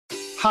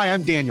Hi,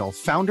 I'm Daniel,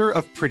 founder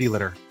of Pretty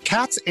Litter.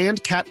 Cats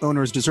and cat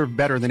owners deserve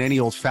better than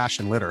any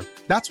old-fashioned litter.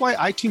 That's why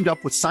I teamed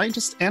up with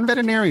scientists and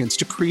veterinarians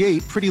to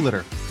create Pretty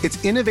Litter.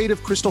 Its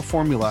innovative crystal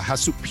formula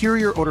has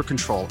superior odor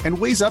control and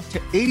weighs up to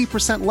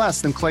 80%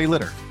 less than clay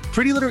litter.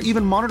 Pretty Litter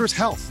even monitors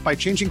health by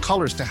changing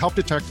colors to help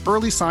detect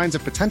early signs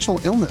of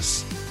potential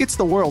illness. It's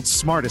the world's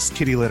smartest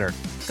kitty litter.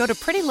 Go to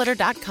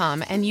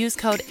prettylitter.com and use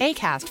code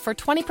ACAST for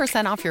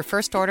 20% off your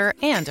first order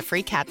and a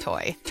free cat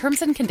toy.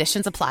 Terms and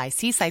conditions apply.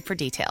 See site for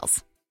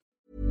details.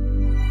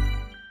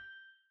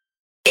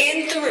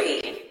 In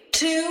 3,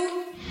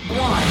 2,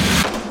 1.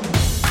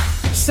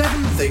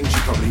 7 things you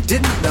probably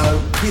didn't know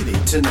you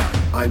need to know.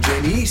 I'm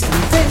Jamie East,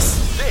 and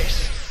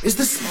this is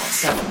the Smart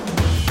 7.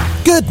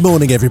 Good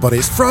morning, everybody.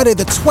 It's Friday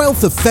the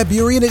 12th of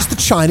February and it's the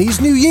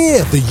Chinese New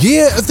Year, the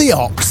year of the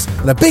ox.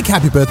 And a big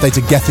happy birthday to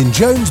Gethin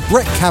Jones,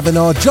 Brett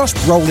Kavanaugh, Josh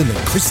Brolin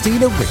and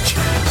Christina Ricci.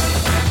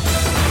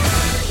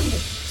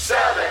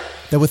 7.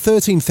 There were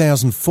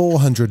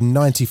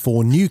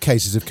 13,494 new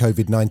cases of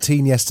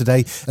COVID-19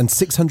 yesterday and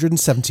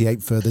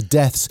 678 further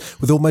deaths,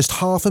 with almost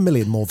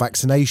 500,000 more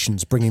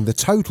vaccinations, bringing the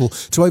total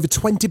to over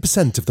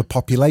 20% of the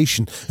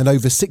population, and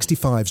over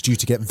 65s due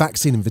to get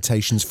vaccine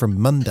invitations from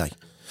Monday.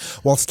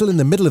 While still in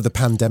the middle of the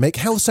pandemic,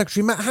 Health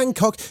Secretary Matt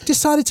Hancock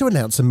decided to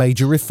announce a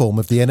major reform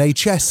of the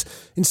NHS,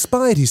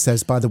 inspired, he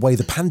says, by the way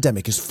the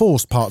pandemic has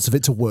forced parts of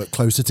it to work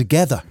closer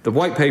together. The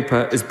white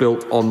paper is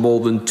built on more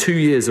than 2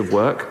 years of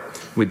work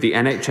with the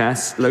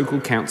NHS, local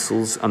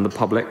councils and the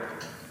public.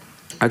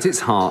 At its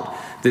heart,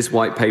 this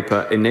white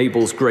paper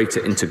enables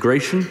greater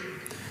integration,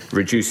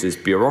 reduces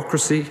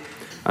bureaucracy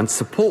and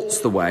supports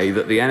the way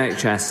that the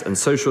NHS and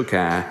social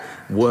care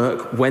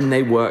work when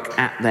they work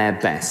at their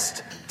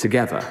best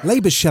together.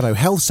 Labour's Shadow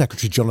Health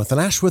Secretary Jonathan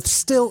Ashworth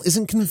still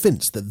isn't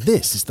convinced that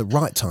this is the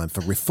right time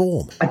for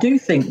reform. I do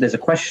think there's a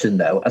question,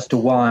 though, as to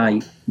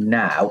why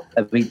now.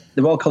 I mean,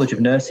 the Royal College of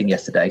Nursing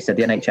yesterday said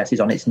the NHS is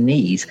on its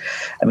knees.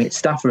 I mean,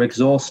 staff are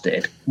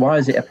exhausted. Why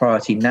is it a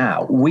priority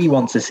now? We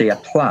want to see a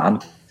plan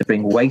to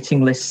bring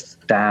waiting lists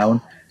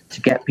down, to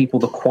get people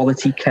the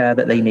quality care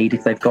that they need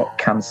if they've got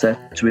cancer,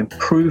 to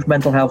improve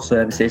mental health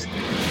services.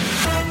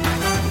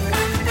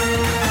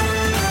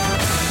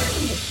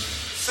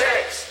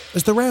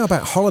 As the row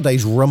about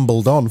holidays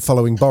rumbled on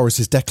following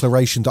Boris's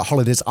declaration that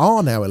holidays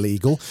are now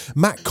illegal,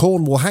 Matt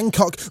Cornwall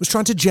Hancock was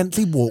trying to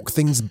gently walk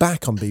things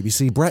back on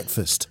BBC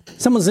Breakfast.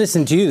 Someone's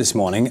listened to you this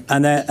morning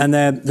and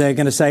they're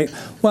going to say,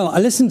 well, I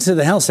listened to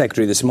the Health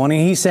Secretary this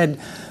morning, he said,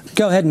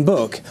 go ahead and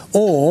book.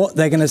 Or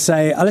they're going to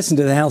say, I listened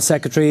to the Health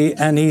Secretary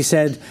and he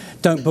said,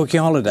 don't book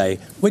your holiday.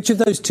 Which of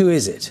those two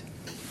is it?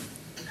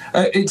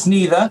 It's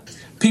neither.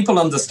 People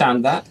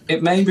understand that.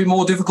 It may be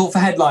more difficult for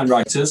headline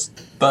writers,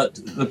 but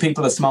the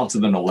people are smarter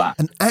than all that.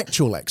 An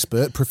actual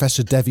expert,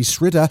 Professor Devi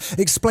Sridhar,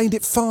 explained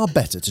it far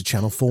better to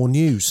Channel 4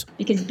 News.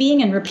 Because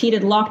being in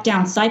repeated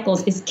lockdown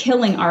cycles is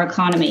killing our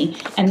economy.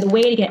 And the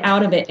way to get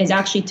out of it is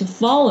actually to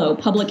follow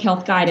public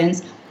health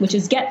guidance, which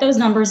is get those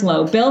numbers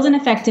low, build an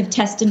effective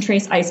test and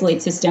trace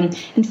isolate system,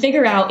 and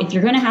figure out if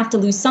you're going to have to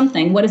lose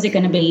something, what is it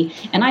going to be?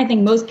 And I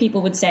think most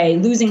people would say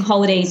losing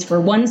holidays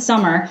for one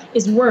summer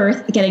is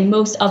worth getting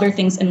most other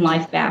things in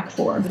life back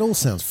for. It all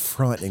sounds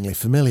frighteningly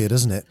familiar,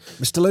 doesn't it?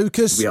 Mr.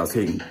 Lucas? We are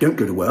saying don't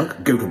go to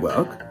work, go to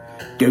work.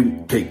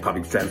 Don't take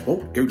public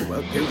transport, go to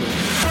work, go to work.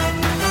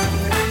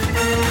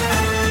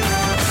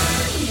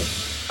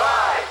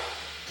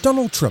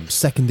 Donald Trump's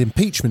second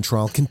impeachment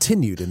trial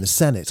continued in the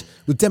Senate,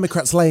 with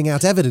Democrats laying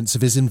out evidence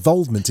of his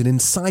involvement in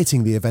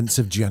inciting the events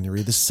of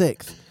January the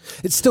 6th.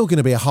 It's still going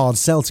to be a hard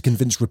sell to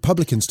convince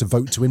Republicans to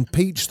vote to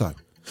impeach, though.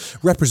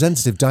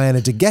 Representative Diana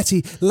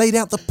DeGetti laid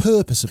out the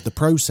purpose of the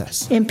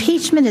process.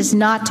 Impeachment is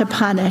not to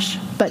punish,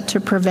 but to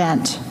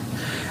prevent.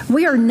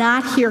 We are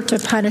not here to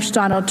punish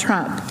Donald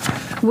Trump.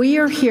 We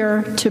are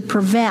here to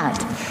prevent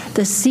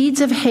the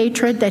seeds of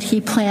hatred that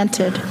he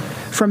planted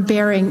from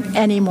bearing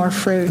any more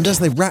fruit. And as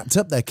they wrapped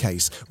up their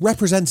case,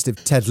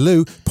 Representative Ted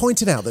Lieu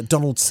pointed out that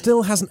Donald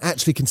still hasn't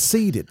actually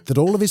conceded that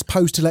all of his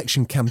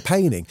post-election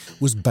campaigning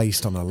was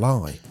based on a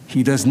lie.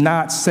 He does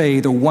not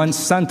say the one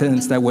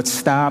sentence that would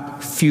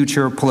stop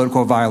future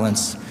political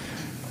violence.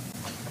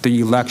 The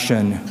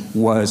election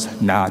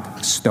was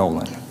not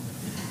stolen.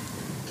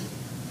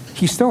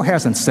 He still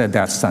hasn't said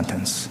that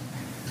sentence.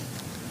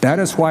 That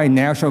is why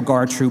National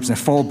Guard troops in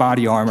full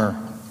body armor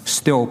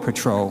still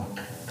patrol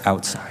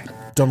outside.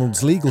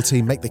 Donald's legal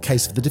team make the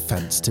case for the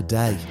defence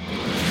today.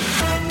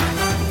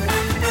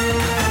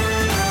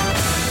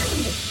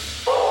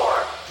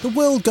 4. The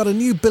world got a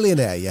new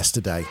billionaire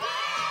yesterday.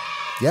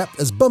 Yep,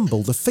 as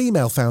Bumble, the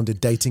female-founded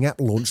dating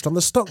app, launched on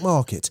the stock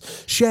market.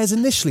 Shares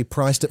initially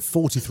priced at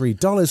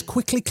 $43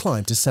 quickly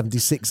climbed to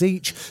 $76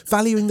 each,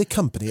 valuing the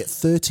company at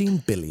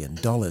 $13 billion.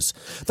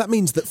 That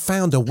means that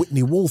founder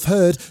Whitney Wolfe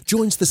Herd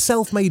joins the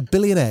self-made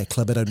billionaire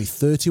club at only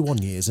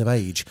 31 years of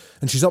age.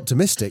 And she's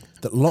optimistic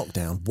that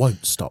lockdown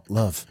won't stop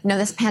love. You know,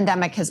 this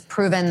pandemic has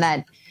proven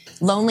that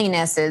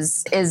loneliness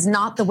is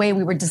not the way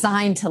we were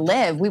designed to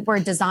live. We were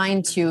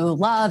designed to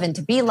love and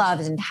to be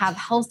loved and to have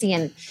healthy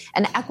and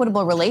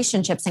equitable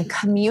relationships and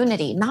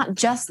community, not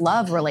just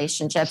love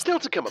relationships. Still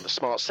to come on the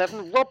Smart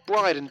 7, Rob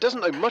Brydon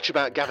doesn't know much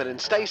about Gavin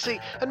and Stacey,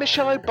 and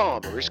Michelle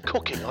Obama is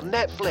cooking on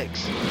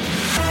Netflix.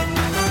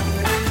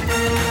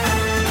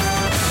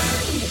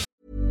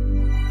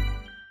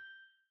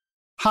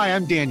 Hi,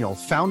 I'm Daniel,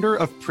 founder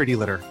of Pretty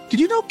Litter.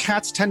 Did you know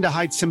cats tend to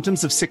hide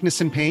symptoms of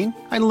sickness and pain?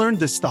 I learned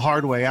this the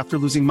hard way after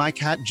losing my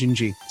cat,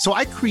 Gingy. So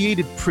I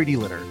created Pretty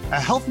Litter, a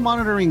health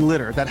monitoring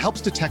litter that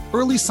helps detect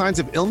early signs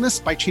of illness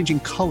by changing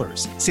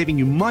colors, saving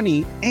you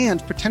money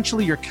and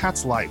potentially your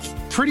cat's life.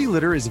 Pretty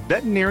Litter is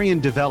veterinarian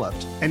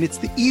developed, and it's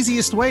the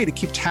easiest way to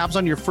keep tabs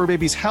on your fur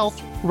baby's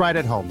health right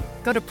at home.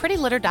 Go to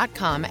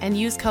prettylitter.com and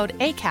use code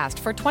ACAST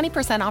for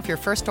 20% off your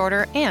first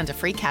order and a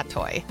free cat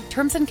toy.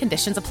 Terms and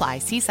conditions apply.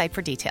 See site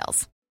for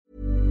details.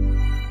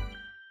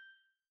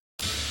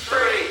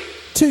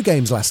 2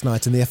 games last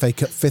night in the FA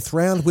Cup 5th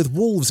round, with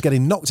Wolves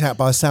getting knocked out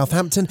by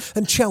Southampton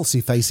and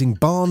Chelsea facing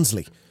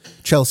Barnsley.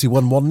 Chelsea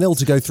won 1-0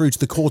 to go through to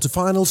the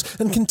quarter-finals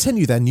and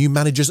continue their new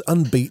manager's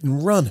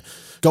unbeaten run.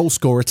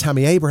 Goalscorer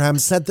Tammy Abraham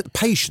said that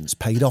patience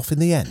paid off in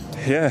the end.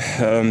 Yeah,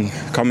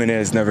 coming here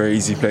is never an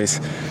easy place.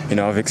 You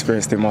know, I've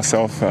experienced it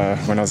myself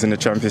when I was in the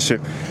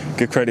Championship.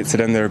 Good credit to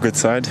them, they're a good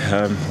side.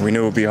 We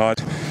knew it would be hard.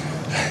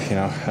 You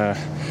know,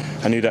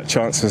 I knew that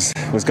chance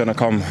was going to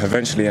come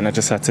eventually, and I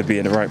just had to be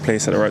in the right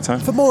place at the right time.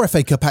 For more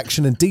FA Cup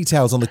action and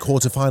details on the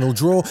quarter-final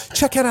draw,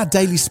 check out our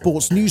daily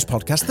sports news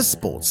podcast, The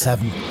Sports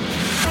 7.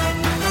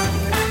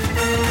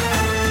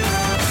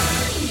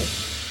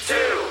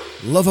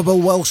 Lovable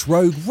Welsh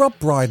rogue Rob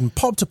Brydon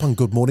popped up on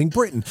Good Morning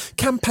Britain,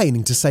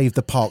 campaigning to save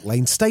the Park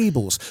Lane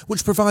stables,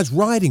 which provides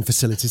riding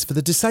facilities for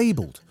the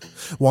disabled.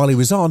 While he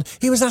was on,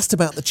 he was asked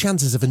about the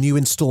chances of a new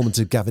instalment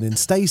of Gavin and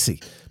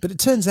Stacey, but it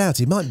turns out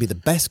he might be the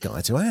best guy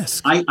to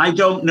ask. I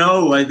don't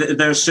know.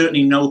 There are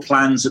certainly no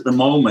plans at the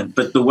moment,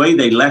 but the way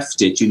they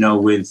left it, you know,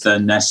 with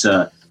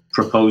Nessa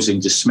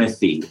proposing to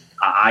Smithy,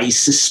 I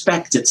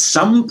suspect at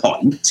some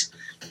point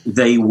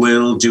they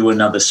will do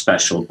another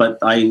special, but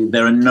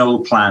there are no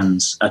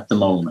plans at the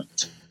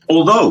moment.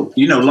 Although,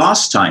 you know,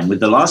 last time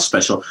with the last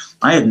special,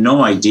 I had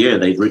no idea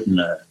they'd written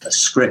a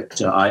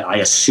script. I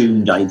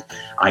assumed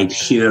I'd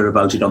hear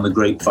about it on the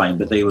grapevine,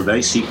 but they were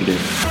very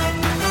secretive.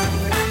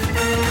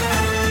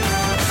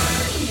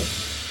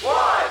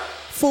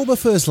 Former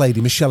First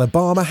Lady Michelle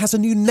Obama has a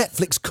new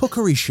Netflix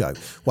cookery show.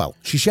 Well,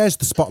 she shares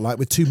the spotlight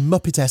with 2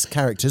 Muppet-esque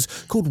characters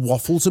called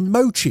Waffles and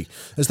Mochi,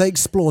 as they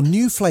explore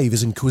new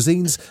flavours and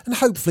cuisines and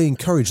hopefully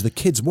encourage the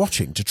kids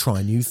watching to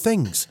try new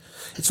things.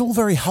 It's all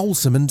very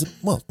wholesome and,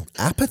 well,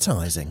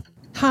 appetising.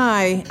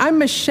 Hi, I'm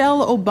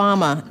Michelle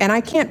Obama, and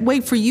I can't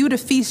wait for you to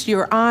feast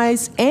your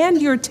eyes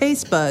and your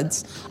taste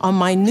buds on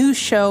my new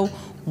show,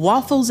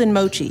 Waffles and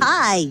Mochi.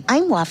 Hi,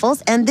 I'm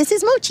Waffles, and this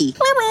is Mochi.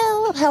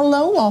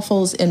 Hello,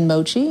 Waffles and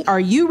Mochi. Are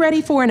you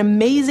ready for an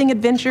amazing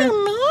adventure?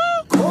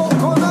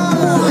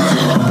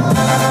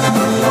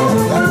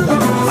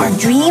 Our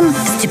dream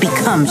is to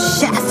become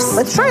chefs.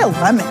 Let's try a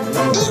lemon.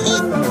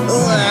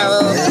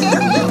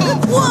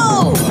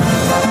 Whoa!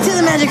 To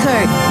the magic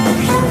card.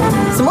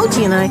 So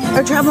Mochi and I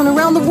are traveling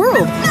around the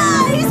world.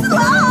 Nice,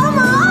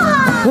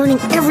 Mama! Learning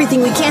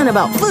everything we can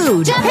about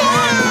food.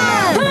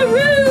 Japan!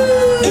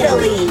 Peru!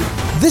 Italy!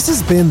 This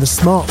has been The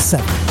Smart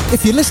 7.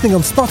 If you're listening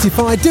on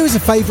Spotify, do us a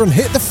favour and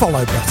hit the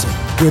follow button.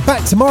 We're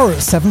back tomorrow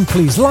at 7.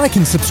 Please like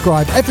and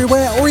subscribe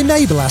everywhere or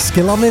enable our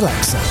skill on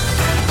Alexa.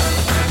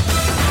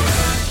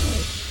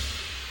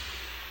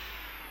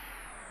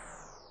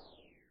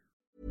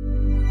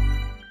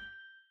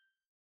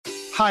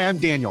 Hi, I'm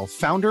Daniel,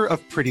 founder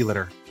of Pretty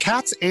Litter.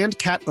 Cats and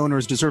cat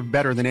owners deserve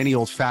better than any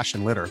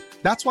old-fashioned litter.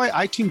 That's why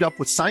I teamed up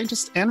with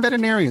scientists and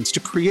veterinarians to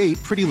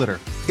create Pretty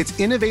Litter. Its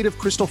innovative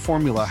crystal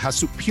formula has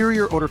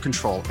superior odor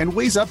control and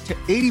weighs up to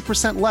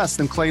 80% less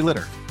than clay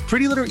litter.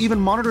 Pretty Litter even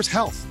monitors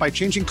health by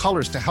changing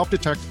colors to help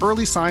detect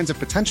early signs of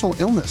potential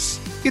illness.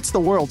 It's the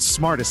world's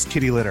smartest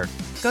kitty litter.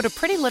 Go to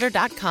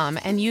prettylitter.com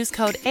and use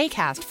code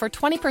ACAST for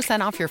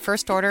 20% off your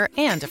first order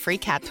and a free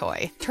cat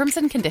toy. Terms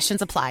and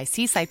conditions apply.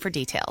 See site for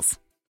details.